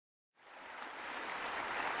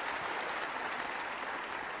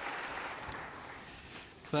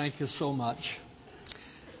Thank you so much.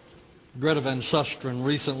 Greta Van Susteren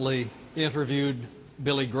recently interviewed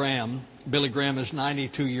Billy Graham. Billy Graham is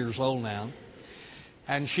 92 years old now.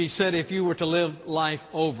 And she said, if you were to live life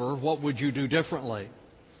over, what would you do differently?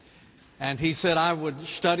 And he said, I would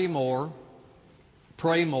study more,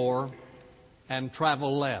 pray more, and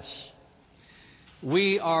travel less.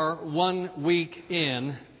 We are 1 week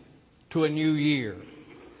in to a new year.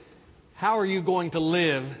 How are you going to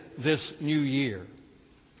live this new year?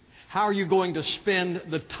 How are you going to spend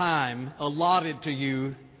the time allotted to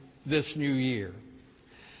you this new year?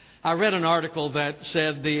 I read an article that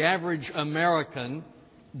said the average American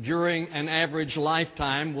during an average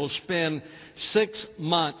lifetime will spend 6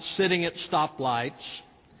 months sitting at stoplights,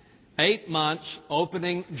 8 months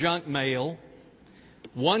opening junk mail,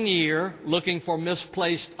 1 year looking for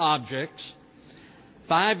misplaced objects,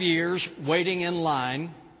 5 years waiting in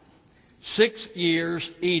line, 6 years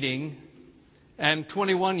eating, and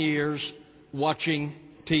 21 years watching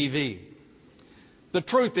TV. The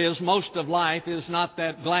truth is, most of life is not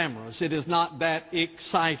that glamorous. It is not that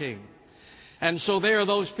exciting. And so there are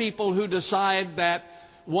those people who decide that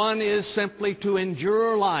one is simply to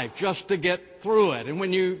endure life, just to get through it. And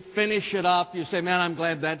when you finish it up, you say, man, I'm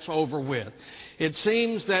glad that's over with. It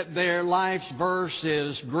seems that their life's verse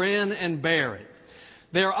is grin and bear it.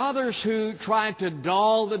 There are others who try to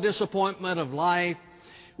dull the disappointment of life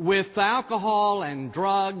with alcohol and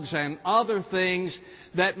drugs and other things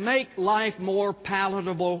that make life more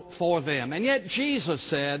palatable for them. And yet Jesus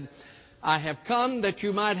said, I have come that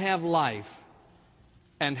you might have life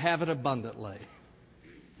and have it abundantly.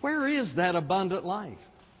 Where is that abundant life?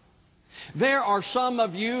 There are some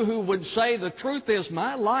of you who would say the truth is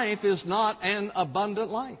my life is not an abundant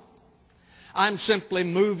life. I'm simply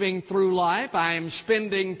moving through life. I am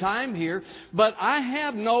spending time here, but I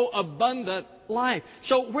have no abundant life.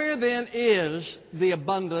 So where then is the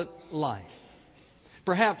abundant life?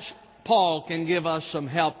 Perhaps Paul can give us some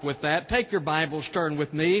help with that. Take your Bibles, turn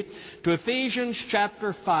with me to Ephesians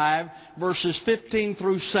chapter 5, verses 15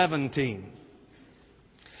 through 17.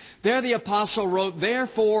 There the apostle wrote,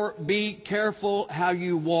 therefore be careful how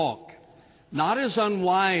you walk, not as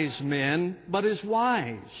unwise men, but as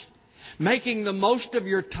wise, making the most of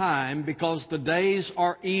your time because the days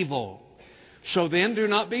are evil. So then do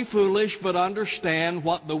not be foolish, but understand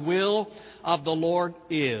what the will of the Lord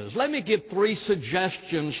is. Let me give 3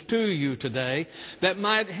 suggestions to you today that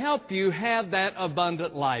might help you have that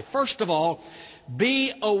abundant life. First of all,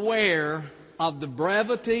 be aware of the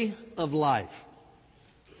brevity of life.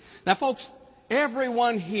 Now, folks,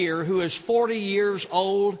 everyone here who is 40 years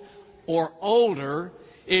old or older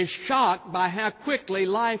is shocked by how quickly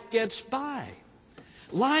life gets by.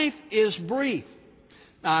 Life is brief.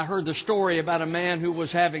 I heard the story about a man who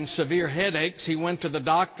was having severe headaches. He went to the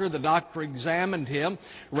doctor. The doctor examined him,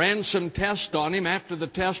 ran some tests on him. After the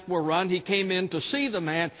tests were run, he came in to see the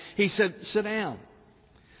man. He said, sit down.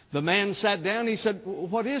 The man sat down. He said,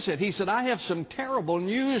 what is it? He said, I have some terrible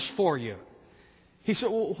news for you. He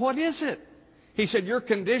said, well, what is it? He said, your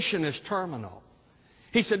condition is terminal.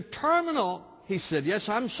 He said, terminal? He said, yes,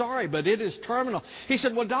 I'm sorry, but it is terminal. He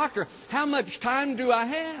said, well, doctor, how much time do I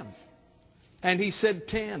have? And he said,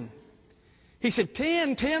 10. He said,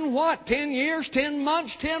 10? 10 what? 10 years? 10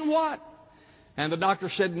 months? 10 what? And the doctor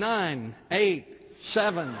said, 9, 8,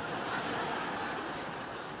 7.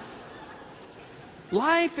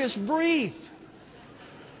 Life is brief.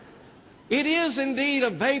 It is indeed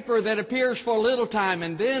a vapor that appears for a little time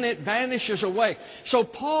and then it vanishes away. So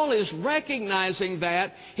Paul is recognizing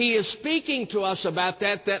that. He is speaking to us about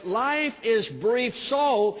that life is brief.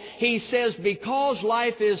 So he says, because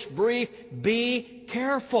life is brief, be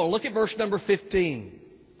careful. Look at verse number 15.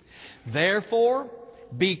 Therefore,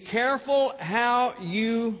 be careful how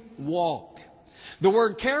you walk. The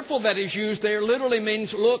word careful that is used there literally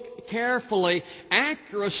means look carefully,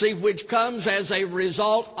 accuracy which comes as a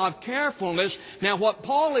result of carefulness. Now what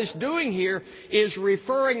Paul is doing here is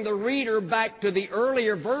referring the reader back to the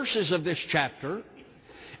earlier verses of this chapter.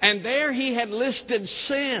 And there he had listed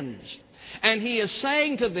sins. And he is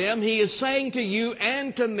saying to them, he is saying to you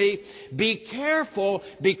and to me, be careful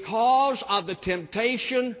because of the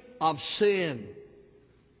temptation of sin.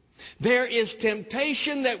 There is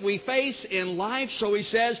temptation that we face in life, so he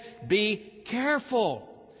says, be careful.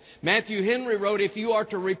 Matthew Henry wrote, if you are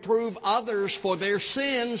to reprove others for their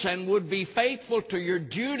sins and would be faithful to your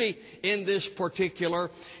duty in this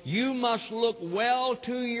particular, you must look well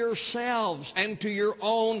to yourselves and to your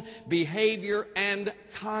own behavior and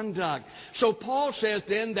conduct. So Paul says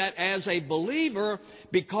then that as a believer,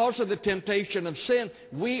 because of the temptation of sin,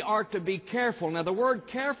 we are to be careful. Now the word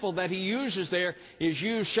careful that he uses there is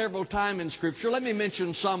used several times in Scripture. Let me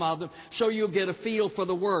mention some of them so you'll get a feel for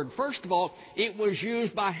the word. First of all, it was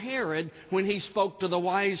used by Herod when he spoke to the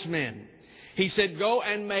wise men. He said, go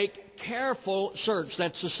and make careful search.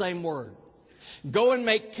 That's the same word. Go and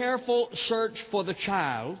make careful search for the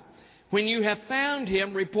child. When you have found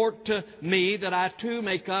him, report to me that I too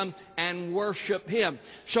may come and worship him.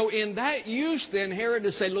 So in that use then, Herod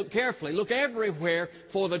is saying, look carefully, look everywhere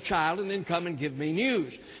for the child and then come and give me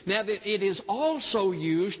news. Now that it is also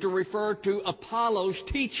used to refer to Apollos'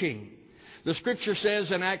 teaching. The Scripture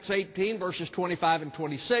says in Acts 18 verses 25 and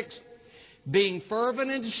 26, being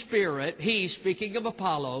fervent in spirit, he, speaking of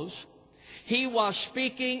Apollos, he was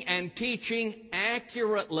speaking and teaching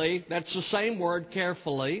accurately, that's the same word,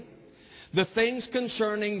 carefully, the things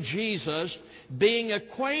concerning Jesus, being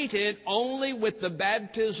acquainted only with the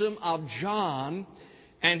baptism of John,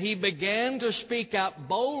 and he began to speak out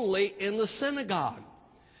boldly in the synagogue.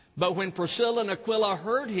 But when Priscilla and Aquila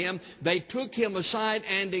heard him, they took him aside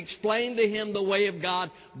and explained to him the way of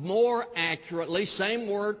God more accurately, same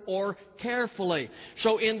word, or carefully.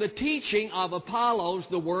 So in the teaching of Apollos,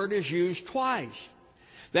 the word is used twice.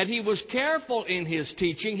 That he was careful in his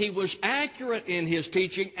teaching, he was accurate in his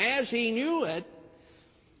teaching as he knew it,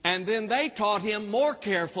 and then they taught him more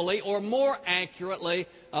carefully or more accurately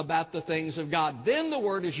about the things of God. Then the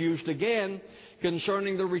word is used again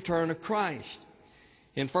concerning the return of Christ.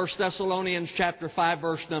 In 1 Thessalonians chapter 5,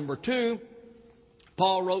 verse number 2,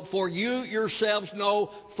 Paul wrote, for you yourselves know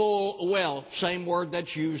full well, same word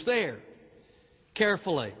that's used there,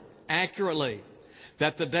 carefully, accurately,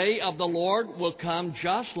 that the day of the Lord will come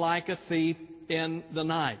just like a thief in the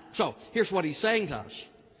night. So, here's what he's saying to us.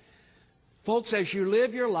 Folks, as you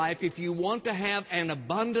live your life, if you want to have an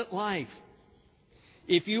abundant life,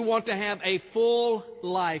 if you want to have a full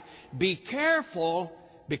life, be careful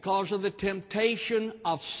because of the temptation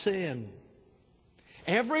of sin.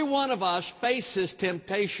 Every one of us faces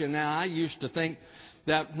temptation. Now, I used to think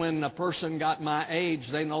that when a person got my age,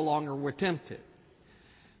 they no longer were tempted.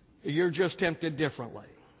 You're just tempted differently.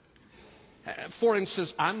 For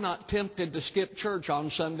instance, I'm not tempted to skip church on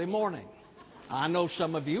Sunday morning. I know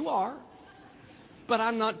some of you are. But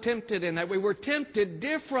I'm not tempted in that way. We're tempted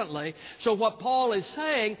differently. So what Paul is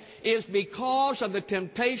saying is because of the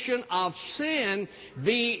temptation of sin,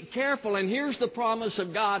 be careful. And here's the promise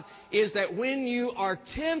of God, is that when you are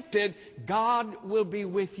tempted, God will be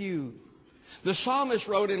with you. The psalmist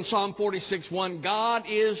wrote in Psalm 46:1, God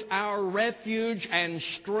is our refuge and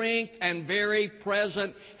strength and very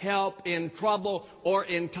present help in trouble or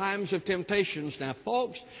in times of temptations. Now,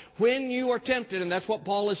 folks, when you are tempted, and that's what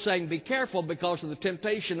Paul is saying, be careful because of the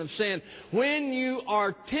temptation of sin. When you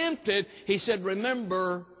are tempted, he said,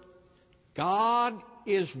 remember, God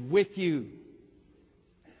is with you.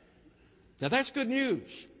 Now, that's good news.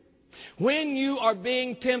 When you are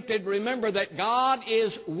being tempted, remember that God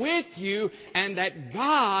is with you and that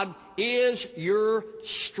God is your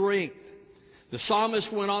strength. The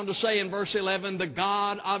psalmist went on to say in verse 11, the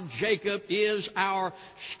God of Jacob is our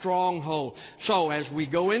stronghold. So as we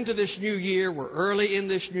go into this new year, we're early in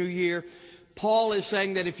this new year, Paul is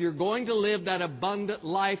saying that if you're going to live that abundant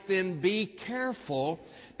life, then be careful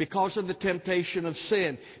because of the temptation of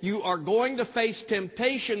sin. You are going to face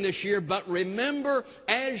temptation this year, but remember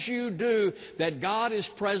as you do that God is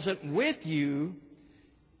present with you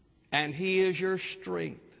and He is your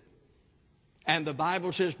strength. And the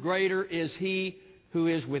Bible says, greater is He who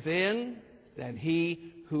is within than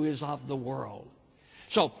he who is of the world.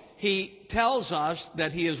 So He tells us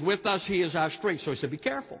that He is with us, He is our strength. So He said, be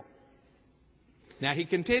careful. Now He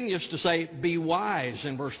continues to say, be wise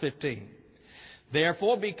in verse 15.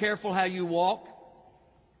 Therefore, be careful how you walk,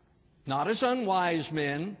 not as unwise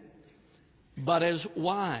men, but as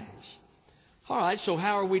wise. All right, so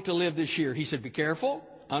how are we to live this year? He said, be careful,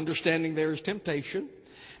 understanding there is temptation,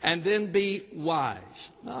 and then be wise.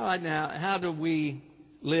 All right, now, how do we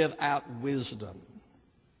live out wisdom?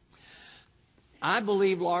 I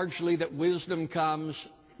believe largely that wisdom comes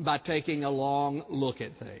by taking a long look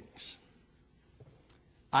at things.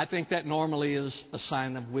 I think that normally is a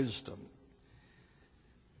sign of wisdom.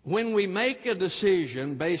 When we make a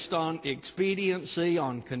decision based on expediency,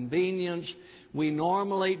 on convenience, we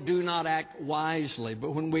normally do not act wisely.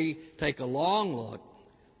 But when we take a long look,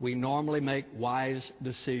 we normally make wise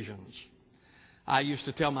decisions. I used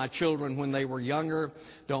to tell my children when they were younger,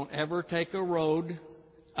 don't ever take a road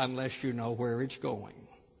unless you know where it's going.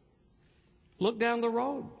 Look down the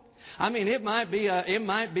road. I mean, it might be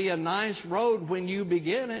a nice road when you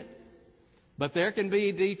begin it, but there can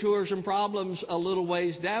be detours and problems a little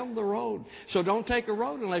ways down the road. So don't take a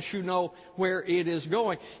road unless you know where it is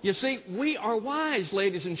going. You see, we are wise,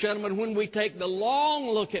 ladies and gentlemen, when we take the long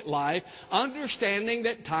look at life, understanding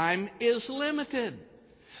that time is limited.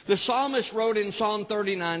 The psalmist wrote in Psalm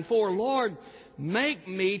 39:4, Lord, make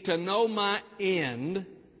me to know my end,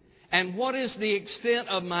 and what is the extent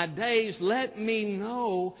of my days? Let me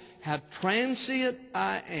know how transient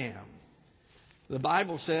I am. The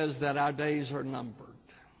Bible says that our days are numbered.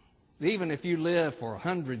 Even if you live for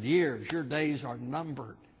 100 years, your days are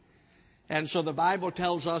numbered. And so the Bible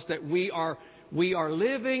tells us that we are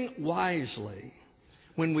living wisely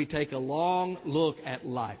when we take a long look at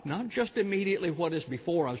life. Not just immediately what is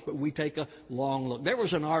before us, but we take a long look. There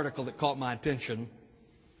was an article that caught my attention.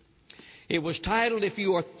 It was titled, If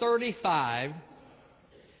You Are 35,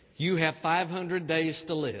 You Have 500 Days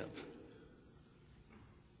to Live.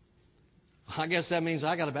 I guess that means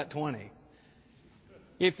I got about 20.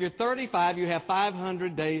 If you're 35, you have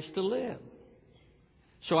 500 days to live.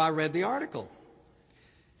 So I read the article.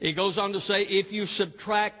 It goes on to say, if you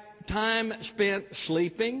subtract time spent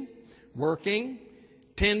sleeping, working,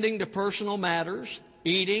 tending to personal matters,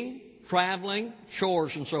 eating, traveling,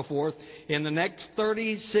 chores, and so forth, in the next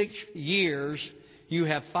 36 years, you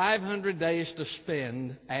have 500 days to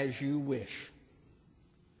spend as you wish.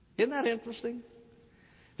 Isn't that interesting?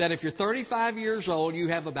 That if you're 35 years old, you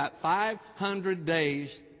have about 500 days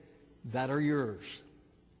that are yours,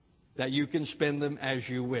 that you can spend them as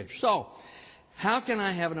you wish. So, how can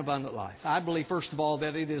I have an abundant life? I believe, first of all,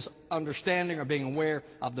 that it is understanding or being aware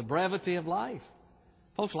of the brevity of life.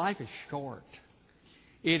 Folks, life is short.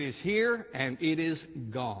 It is here and it is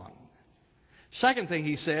gone. Second thing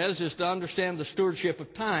he says is to understand the stewardship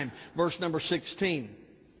of time. Verse number 16.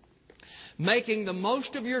 Making the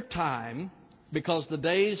most of your time because the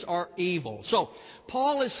days are evil. So,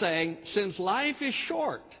 Paul is saying, since life is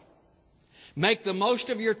short, make the most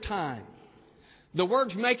of your time. The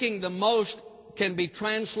words making the most can be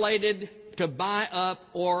translated to buy up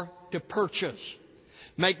or to purchase.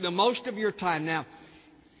 Make the most of your time. Now,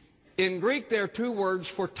 in Greek there are two words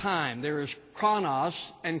for time. There is chronos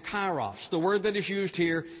and kairos. The word that is used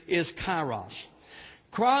here is kairos.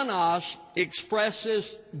 Chronos expresses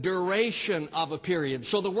duration of a period.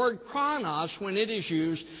 So the word chronos, when it is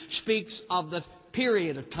used, speaks of the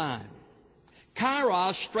period of time.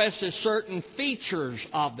 Kairos stresses certain features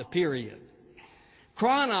of the period.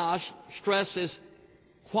 Chronos stresses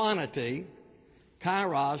quantity.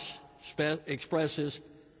 Kairos expresses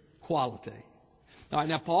quality. All right,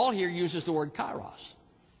 now Paul here uses the word kairos.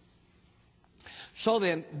 So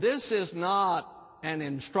then, this is not an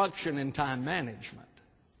instruction in time management.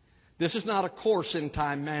 This is not a course in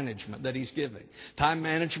time management that he's giving. Time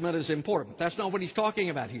management is important. That's not what he's talking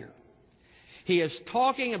about here. He is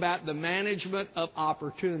talking about the management of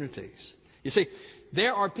opportunities. You see,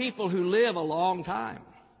 there are people who live a long time,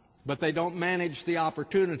 but they don't manage the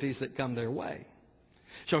opportunities that come their way.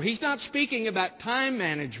 So he's not speaking about time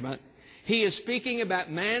management. He is speaking about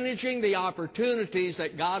managing the opportunities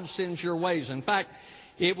that God sends your ways. In fact,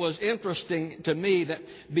 it was interesting to me that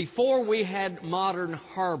before we had modern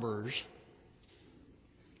harbors,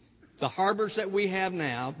 the harbors that we have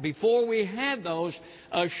now, before we had those,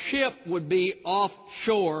 a ship would be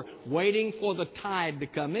offshore waiting for the tide to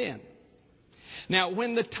come in. Now,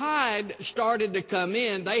 when the tide started to come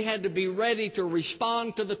in, they had to be ready to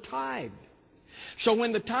respond to the tide. So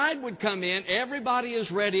when the tide would come in, everybody is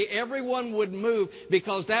ready, everyone would move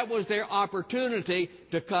because that was their opportunity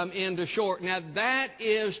to come into shore. Now that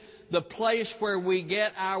is the place where we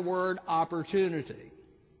get our word opportunity.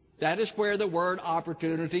 That is where the word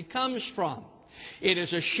opportunity comes from. It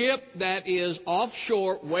is a ship that is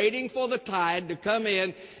offshore waiting for the tide to come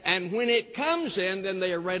in, and when it comes in, then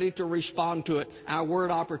they are ready to respond to it. Our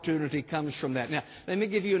word opportunity comes from that. Now, let me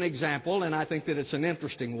give you an example, and I think that it's an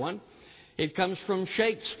interesting one. It comes from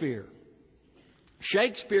Shakespeare.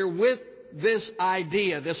 Shakespeare, with this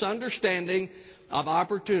idea, this understanding of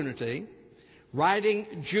opportunity,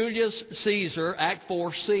 writing Julius Caesar, Act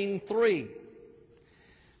 4, Scene 3.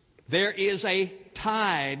 There is a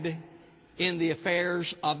tide in the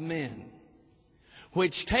affairs of men,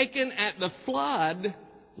 which taken at the flood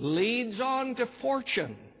leads on to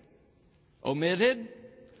fortune. Omitted,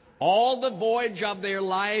 all the voyage of their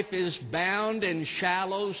life is bound in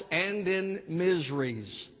shallows and in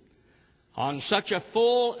miseries. On such a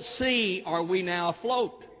full sea are we now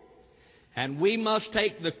afloat. And we must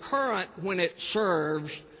take the current when it serves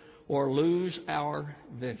or lose our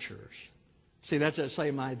ventures. See, that's that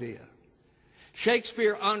same idea.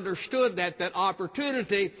 Shakespeare understood that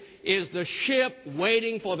opportunity is the ship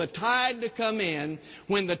waiting for the tide to come in.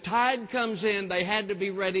 When the tide comes in, they had to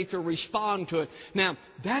be ready to respond to it. Now,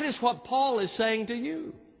 that is what Paul is saying to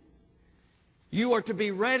you. You are to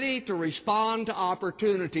be ready to respond to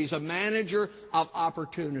opportunities, a manager of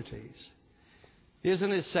opportunities.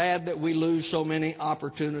 Isn't it sad that we lose so many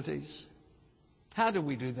opportunities? How do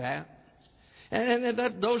we do that? And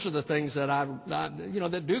those are the things that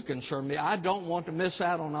that do concern me. I don't want to miss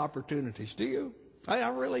out on opportunities. Do you? I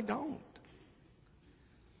really don't.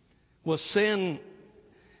 Will sin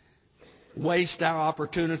waste our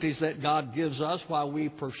opportunities that God gives us while we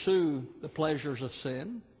pursue the pleasures of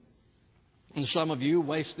sin? And some of you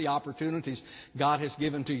waste the opportunities God has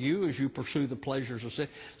given to you as you pursue the pleasures of sin.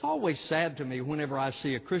 It's always sad to me whenever I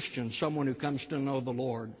see a Christian, someone who comes to know the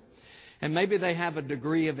Lord. And maybe they have a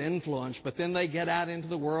degree of influence, but then they get out into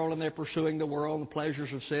the world and they're pursuing the world and the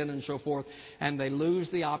pleasures of sin and so forth, and they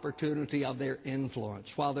lose the opportunity of their influence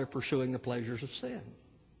while they're pursuing the pleasures of sin.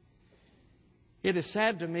 It is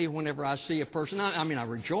sad to me whenever I see a person, I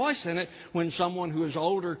rejoice in it when someone who is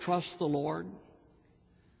older trusts the Lord.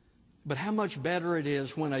 But how much better it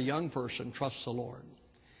is when a young person trusts the Lord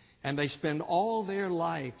and they spend all their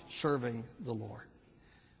life serving the Lord,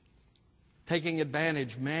 taking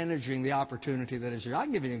advantage, managing the opportunity that is here.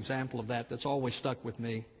 I'll give you an example of that that's always stuck with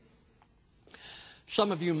me.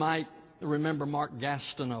 Some of you might remember Mark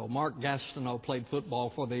Gastineau. Mark Gastineau played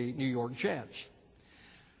football for the New York Jets.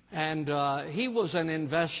 And he was an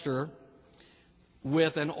investor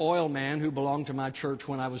with an oil man who belonged to my church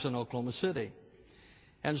when I was in Oklahoma City.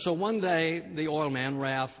 And so one day, the oil man,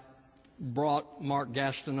 Ralph, brought Mark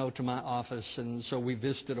Gastineau to my office, and so we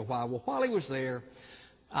visited a while. Well, while he was there,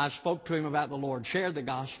 I spoke to him about the Lord, shared the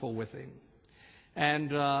gospel with him.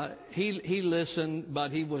 And he listened,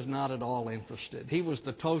 but he was not at all interested. He was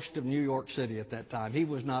the toast of New York City at that time. He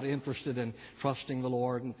was not interested in trusting the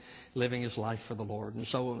Lord and living his life for the Lord. And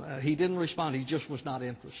so he didn't respond. He just was not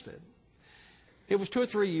interested. It was 2 or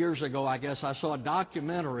 3 years ago, I guess, I saw a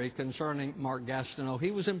documentary concerning Mark Gastineau.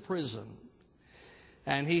 He was in prison.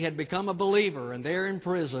 And he had become a believer. And there in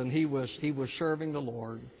prison, he was serving the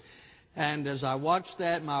Lord. And as I watched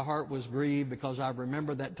that, my heart was grieved because I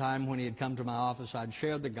remember that time when he had come to my office. I'd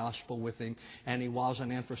shared the gospel with him, and he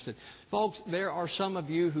wasn't interested. Folks, there are some of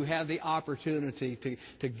you who have the opportunity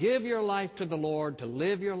to give your life to the Lord, to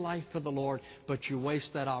live your life for the Lord, but you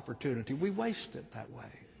waste that opportunity. We waste it that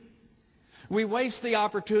way. We waste the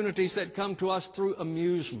opportunities that come to us through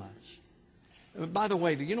amusements. By the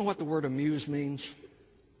way, do you know what the word amuse means?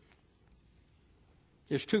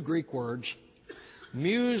 There's 2 Greek words.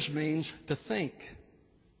 Muse means to think.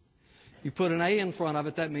 You put an A in front of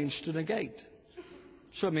it, that means to negate.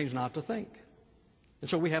 So it means not to think. And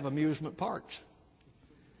so we have amusement parks,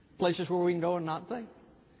 places where we can go and not think.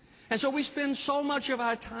 And so we spend so much of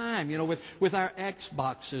our time, with our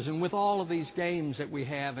Xboxes and with all of these games that we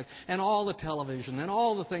have and all the television and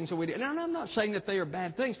all the things that we do. And I'm not saying that they are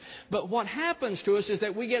bad things, but what happens to us is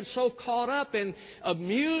that we get so caught up in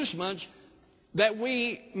amusements that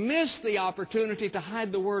we miss the opportunity to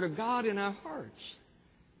hide the Word of God in our hearts.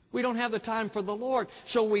 We don't have the time for the Lord,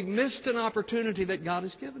 so we missed an opportunity that God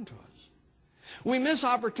has given to us. We miss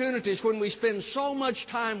opportunities when we spend so much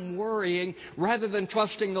time worrying rather than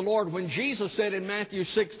trusting the Lord. When Jesus said in Matthew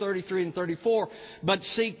 6:33 and 34, "But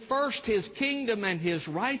seek first His kingdom and His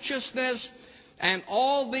righteousness, and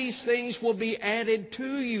all these things will be added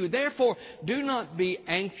to you. Therefore, do not be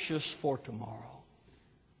anxious for tomorrow."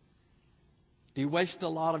 Do you waste a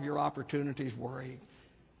lot of your opportunities worrying?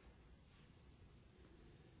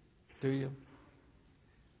 Do you?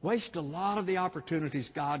 Waste a lot of the opportunities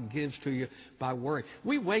God gives to you by worrying.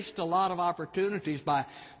 We waste a lot of opportunities by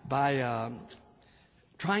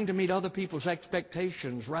trying to meet other people's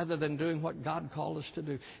expectations rather than doing what God called us to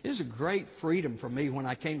do. It is a great freedom for me when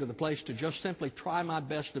I came to the place to just simply try my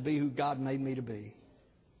best to be who God made me to be.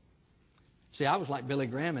 See, I was like Billy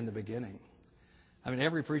Graham in the beginning.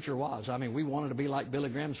 Every preacher was. We wanted to be like Billy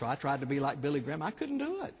Graham, so I tried to be like Billy Graham. I couldn't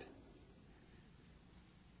do it.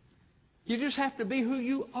 You just have to be who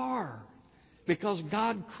you are because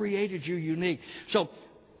God created you unique. So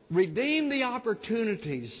redeem the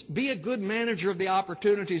opportunities. Be a good manager of the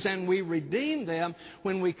opportunities, and we redeem them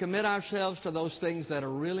when we commit ourselves to those things that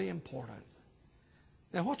are really important.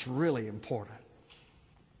 Now, what's really important?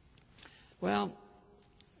 Well,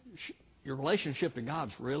 your relationship to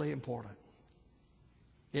God's really important.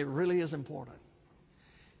 It really is important.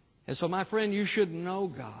 And so, my friend, you should know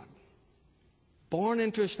God. born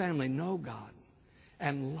into His family, know God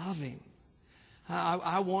and love Him.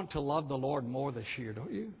 I want to love the Lord more this year,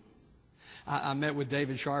 don't you? I met with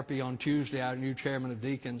David Sharpie on Tuesday, our new chairman of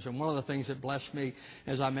deacons, and one of the things that blessed me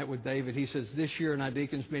as I met with David, he says, this year in our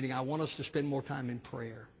deacons meeting, I want us to spend more time in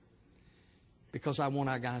prayer because I want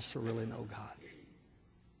our guys to really know God.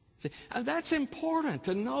 See, that's important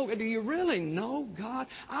to know. Do you really know God?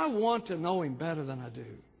 I want to know Him better than I do.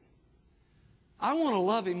 I want to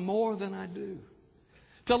love Him more than I do.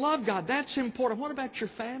 To love God, that's important. What about your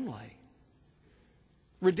family?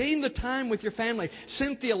 Redeem the time with your family.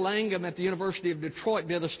 Cynthia Langham at the University of Detroit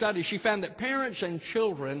did a study. She found that parents and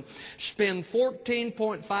children spend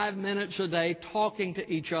 14.5 minutes a day talking to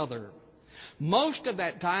each other. Most of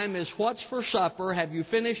that time is what's for supper, have you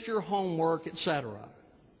finished your homework, etc.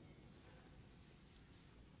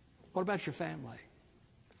 What about your family?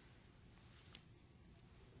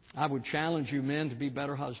 I would challenge you men to be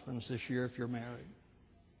better husbands this year if you're married.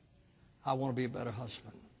 I want to be a better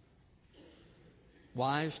husband.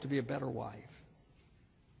 Wives, to be a better wife.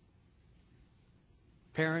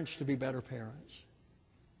 Parents, to be better parents.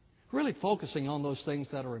 Really focusing on those things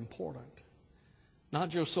that are important. Not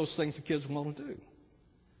just those things the kids want to do.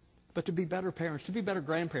 But to be better parents, to be better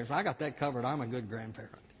grandparents. I got that covered. I'm a good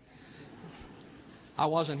grandparent. I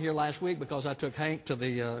wasn't here last week because I took Hank to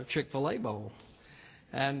the Chick-fil-A bowl.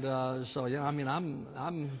 And so, yeah, I mean,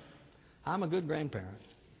 I'm a good grandparent.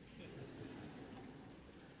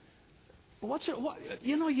 But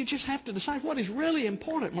you just have to decide what is really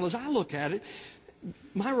important. Well, as I look at it,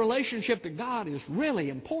 my relationship to God is really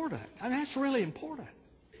important. I mean, that's really important.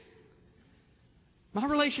 My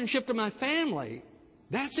relationship to my family,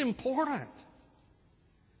 that's important.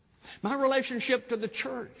 My relationship to the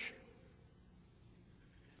church.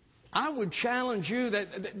 I would challenge you that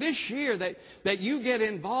this year that you get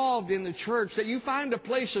involved in the church, that you find a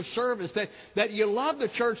place of service, that you love the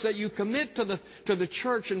church, that you commit to the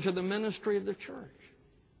church and to the ministry of the church.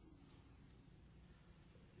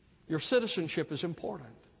 Your citizenship is important.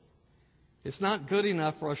 It's not good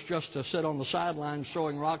enough for us just to sit on the sidelines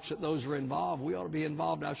throwing rocks at those who are involved. We ought to be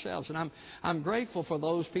involved ourselves. And I'm grateful for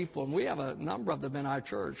those people. And we have a number of them in our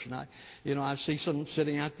church. And I see some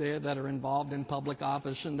sitting out there that are involved in public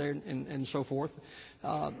office and so forth.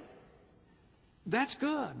 That's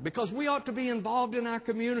good because we ought to be involved in our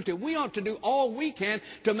community. We ought to do all we can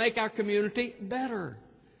to make our community better.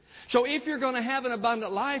 So if you're going to have an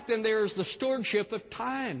abundant life, then there's the stewardship of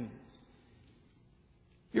time.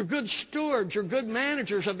 You're good stewards, you're good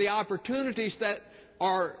managers of the opportunities that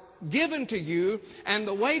are given to you. And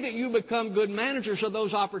the way that you become good managers of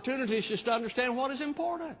those opportunities is to understand what is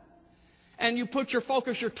important. And you put your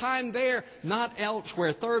focus, your time there, not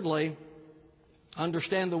elsewhere. Thirdly,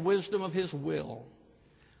 understand the wisdom of His will.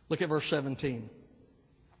 Look at verse 17.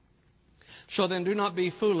 So then do not be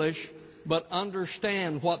foolish, but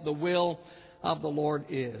understand what the will of the Lord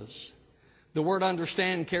is. The word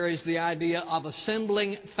understand carries the idea of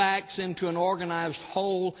assembling facts into an organized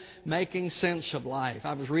whole, making sense of life.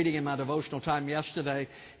 I was reading in my devotional time yesterday,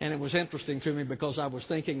 and it was interesting to me because I was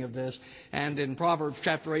thinking of this. And in Proverbs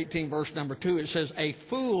chapter 18, verse number 2, it says, a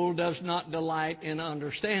fool does not delight in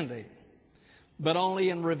understanding, but only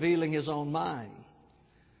in revealing his own mind.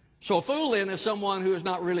 So a fool then is someone who is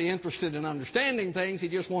not really interested in understanding things. He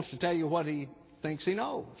just wants to tell you what he thinks he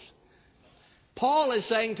knows. Paul is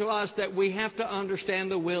saying to us that we have to understand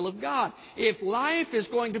the will of God. If life is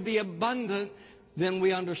going to be abundant, then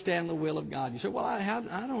we understand the will of God. You say, well,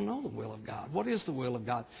 I don't know the will of God. What is the will of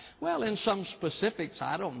God? Well, in some specifics,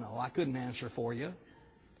 I don't know. I couldn't answer for you.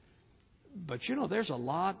 But there's a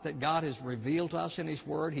lot that God has revealed to us in His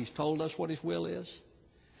Word. He's told us what His will is.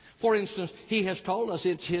 For instance, He has told us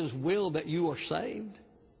it's His will that you are saved,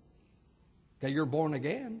 that you're born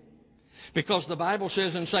again. Because the Bible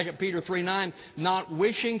says in 2 Peter 3:9, not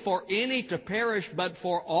wishing for any to perish, but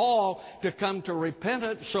for all to come to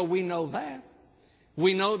repentance. So we know that.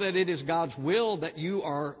 We know that it is God's will that you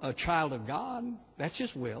are a child of God. That's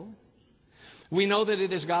His will. We know that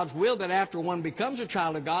it is God's will that after one becomes a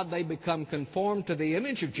child of God, they become conformed to the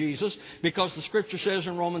image of Jesus, because the Scripture says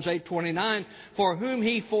in Romans 8:29, for whom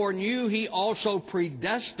He foreknew, He also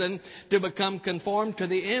predestined to become conformed to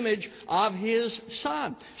the image of His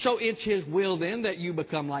Son. So it's His will then that you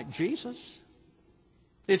become like Jesus.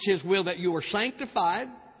 It's His will that you are sanctified.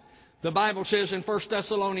 The Bible says in 1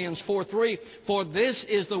 Thessalonians 4:3, for this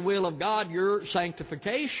is the will of God, your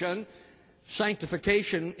sanctification.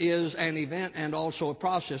 Sanctification is an event and also a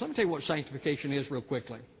process. Let me tell you what sanctification is real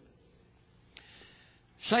quickly.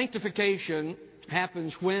 Sanctification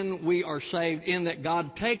happens when we are saved, in that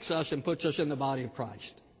God takes us and puts us in the body of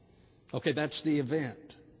Christ. Okay, that's the event.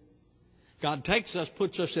 God takes us,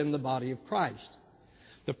 puts us in the body of Christ.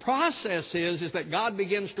 The process is that God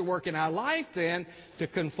begins to work in our life then to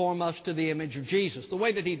conform us to the image of Jesus. The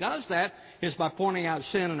way that He does that is by pointing out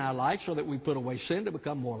sin in our life so that we put away sin to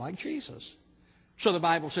become more like Jesus. So the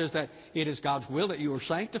Bible says that it is God's will that you are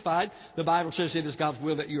sanctified. The Bible says it is God's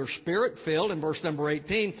will that you are Spirit-filled. In verse number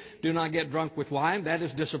 18, do not get drunk with wine. That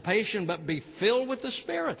is dissipation, but be filled with the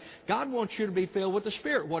Spirit. God wants you to be filled with the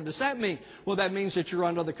Spirit. What does that mean? Well, that means that you're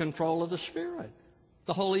under the control of the Spirit.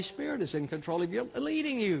 The Holy Spirit is in control of you,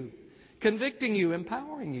 leading you, convicting you,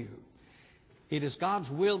 empowering you. It is God's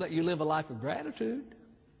will that you live a life of gratitude.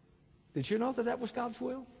 Did you know that that was God's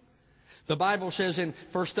will? The Bible says in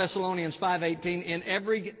 1 Thessalonians 5:18, in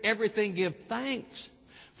everything give thanks,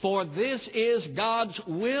 for this is God's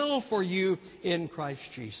will for you in Christ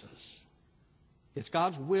Jesus. It's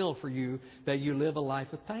God's will for you that you live a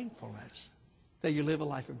life of thankfulness, that you live a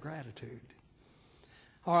life of gratitude.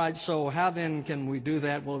 All right, so how then can we do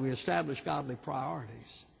that? Well, we establish godly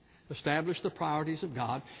priorities. Establish the priorities of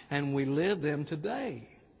God, and we live them today.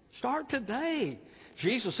 Start today.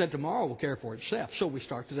 Jesus said tomorrow will care for itself, so we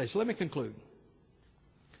start today. So let me conclude.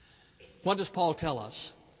 What does Paul tell us?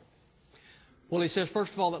 Well, he says,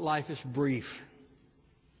 first of all, that life is brief.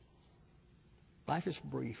 Life is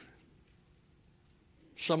brief.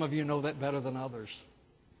 Some of you know that better than others.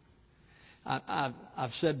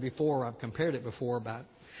 I've said before, I've compared it before about,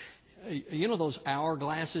 you know those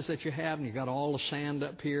hourglasses that you have and you got all the sand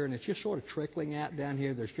up here and it's just sort of trickling out down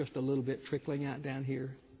here. There's just a little bit trickling out down here.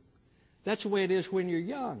 That's the way it is when you're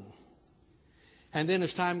young. And then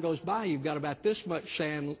as time goes by, you've got about this much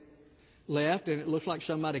sand left and it looks like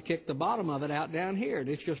somebody kicked the bottom of it out down here and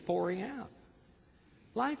it's just pouring out.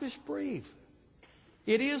 Life is brief.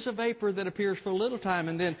 It is a vapor that appears for a little time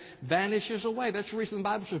and then vanishes away. That's the reason the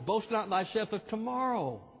Bible says, boast not thyself of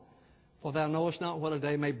tomorrow, for thou knowest not what a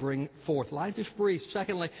day may bring forth. Life is brief.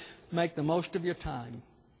 Secondly, make the most of your time.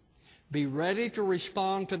 Be ready to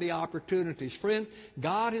respond to the opportunities. Friend,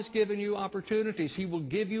 God has given you opportunities. He will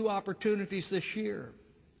give you opportunities this year.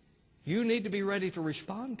 You need to be ready to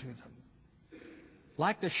respond to them.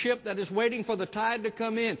 Like the ship that is waiting for the tide to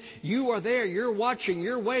come in. You are there, you're watching,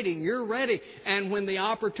 you're waiting, you're ready. And when the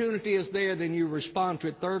opportunity is there, then you respond to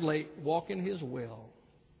it. Thirdly, walk in His will.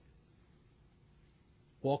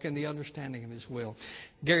 Walk in the understanding of His will.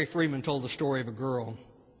 Gary Freeman told the story of a girl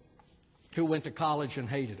who went to college and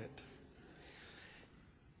hated it.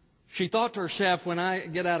 She thought to herself, when I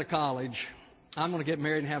get out of college, I'm going to get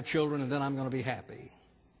married and have children, and then I'm going to be happy.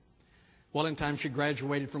 Well, in time she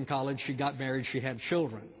graduated from college, she got married, she had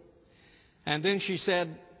children. And then she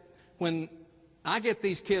said, when I get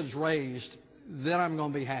these kids raised, then I'm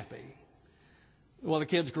going to be happy. Well, the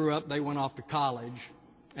kids grew up, they went off to college,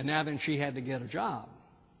 and now then she had to get a job.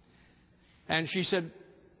 And she said,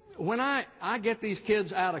 when I get these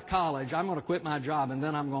kids out of college, I'm going to quit my job, and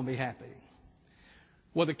then I'm going to be happy.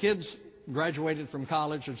 Well, the kids graduated from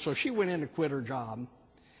college, and so she went in to quit her job.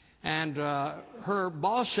 And her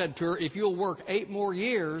boss said to her, if you'll work 8 more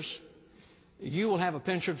years, you will have a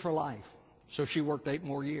pension for life. So she worked 8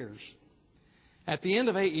 more years. At the end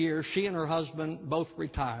of 8 years, she and her husband both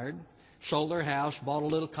retired, sold their house, bought a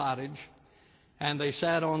little cottage, and they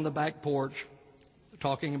sat on the back porch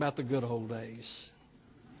talking about the good old days.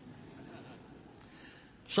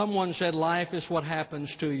 Someone said life is what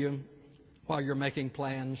happens to you while you're making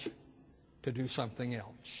plans to do something else.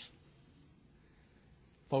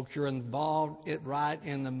 Folks, you're involved right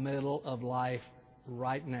in the middle of life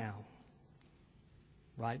right now.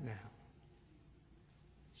 Right now.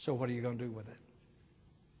 So what are you going to do with it?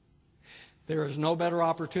 There is no better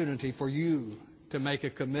opportunity for you to make a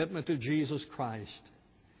commitment to Jesus Christ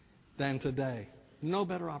than today. No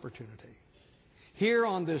better opportunity. Here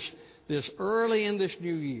on this early in this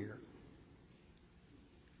new year,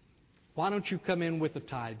 why don't you come in with the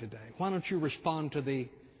tide today? Why don't you respond to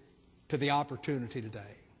the opportunity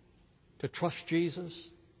today? To trust Jesus,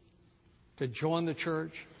 to join the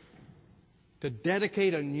church, to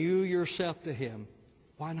dedicate anew yourself to Him.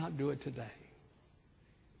 Why not do it today?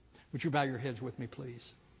 Would you bow your heads with me, please?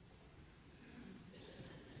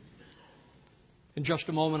 In just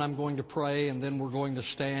a moment, I'm going to pray, and then we're going to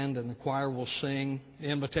stand, and the choir will sing. The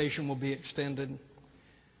invitation will be extended.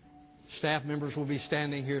 Staff members will be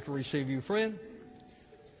standing here to receive you. Friend,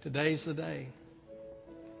 today's the day.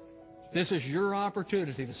 This is your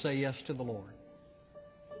opportunity to say yes to the Lord,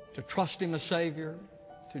 to trust Him as Savior,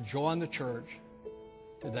 to join the church.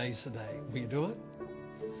 Today's the day. Will you do it?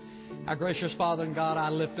 Our gracious Father and God, I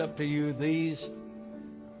lift up to you these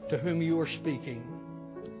to whom you are speaking.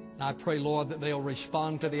 And I pray, Lord, that they'll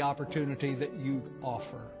respond to the opportunity that you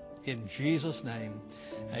offer. In Jesus' name,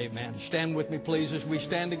 amen. Stand with me, please, as we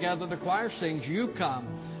stand together. The choir sings, "You Come,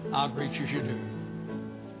 I'll Greet You As You Do."